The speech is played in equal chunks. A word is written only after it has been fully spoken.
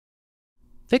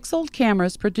Fixold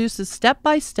Cameras produces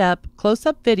step-by-step,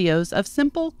 close-up videos of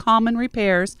simple, common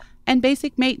repairs and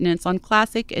basic maintenance on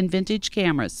classic and vintage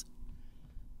cameras.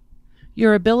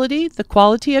 Your ability, the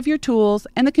quality of your tools,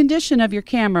 and the condition of your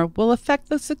camera will affect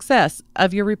the success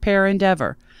of your repair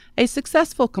endeavor. A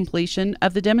successful completion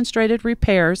of the demonstrated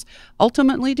repairs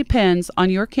ultimately depends on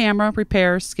your camera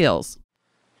repair skills.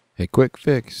 A quick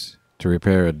fix to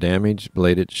repair a damaged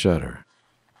bladed shutter.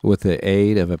 With the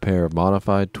aid of a pair of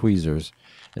modified tweezers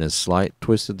and a slight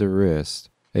twist of the wrist,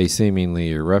 a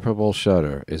seemingly irreparable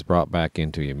shutter is brought back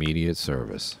into immediate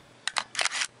service.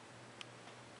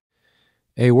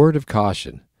 A word of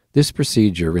caution: this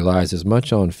procedure relies as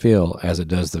much on feel as it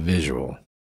does the visual.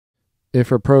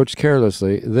 If approached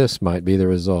carelessly, this might be the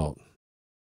result.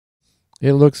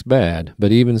 It looks bad,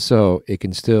 but even so, it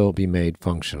can still be made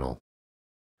functional.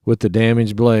 With the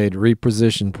damaged blade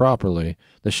repositioned properly,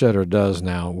 the shutter does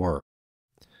now work.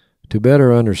 To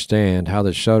better understand how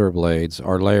the shutter blades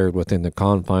are layered within the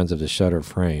confines of the shutter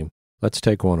frame, let's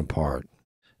take one apart.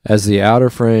 As the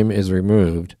outer frame is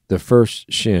removed, the first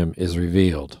shim is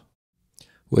revealed.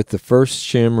 With the first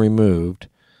shim removed,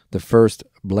 the first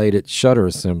bladed shutter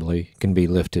assembly can be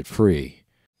lifted free.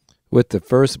 With the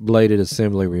first bladed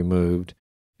assembly removed,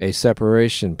 a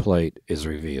separation plate is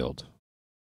revealed.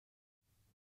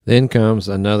 Then comes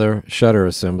another shutter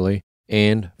assembly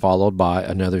and followed by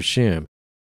another shim.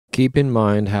 Keep in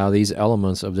mind how these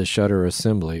elements of the shutter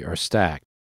assembly are stacked.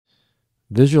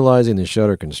 Visualizing the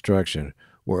shutter construction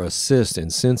will assist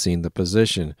in sensing the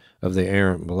position of the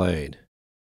errant blade.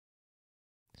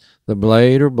 The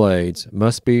blade or blades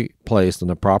must be placed on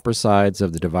the proper sides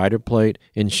of the divider plate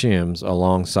and shims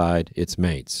alongside its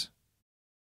mates.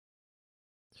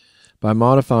 By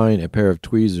modifying a pair of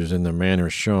tweezers in the manner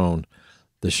shown,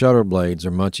 the shutter blades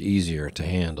are much easier to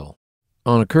handle.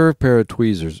 On a curved pair of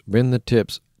tweezers, bend the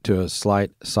tips to a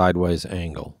slight sideways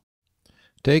angle.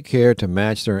 Take care to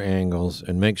match their angles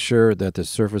and make sure that the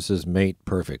surfaces mate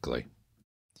perfectly.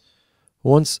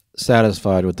 Once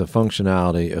satisfied with the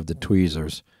functionality of the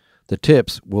tweezers, the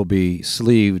tips will be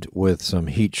sleeved with some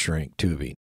heat shrink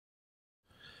tubing.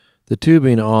 The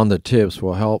tubing on the tips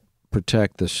will help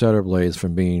protect the shutter blades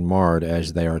from being marred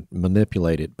as they are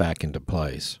manipulated back into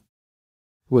place.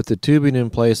 With the tubing in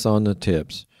place on the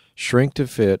tips, shrink to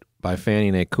fit by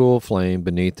fanning a cool flame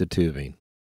beneath the tubing.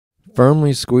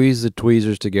 Firmly squeeze the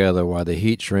tweezers together while the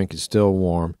heat shrink is still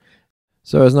warm.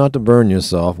 So as not to burn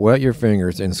yourself, wet your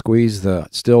fingers and squeeze the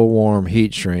still warm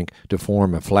heat shrink to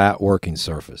form a flat working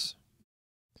surface.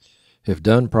 If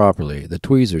done properly, the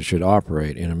tweezers should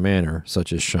operate in a manner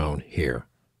such as shown here.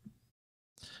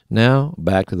 Now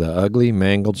back to the ugly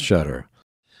mangled shutter.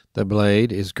 The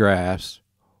blade is grasped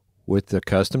with the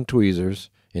custom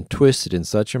tweezers and twisted in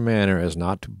such a manner as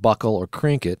not to buckle or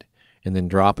crink it, and then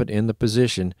drop it in the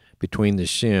position between the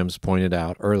shims pointed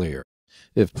out earlier.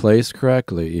 If placed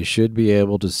correctly, you should be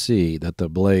able to see that the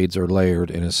blades are layered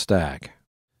in a stack.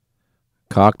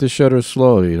 Cock the shutter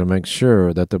slowly to make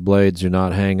sure that the blades do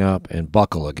not hang up and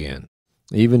buckle again.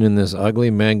 Even in this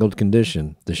ugly mangled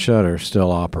condition, the shutter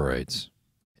still operates.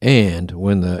 And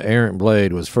when the errant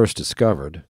blade was first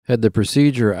discovered, had the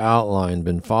procedure outlined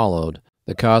been followed,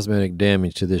 the cosmetic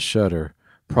damage to this shutter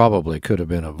probably could have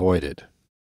been avoided.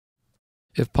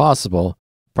 If possible,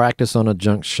 practice on a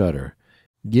junk shutter.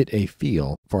 Get a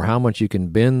feel for how much you can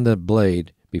bend the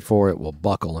blade before it will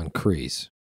buckle and crease.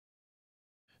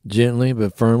 Gently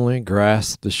but firmly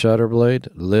grasp the shutter blade,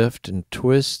 lift and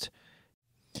twist,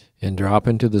 and drop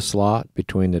into the slot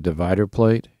between the divider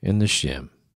plate and the shim.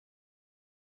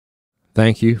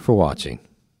 Thank you for watching.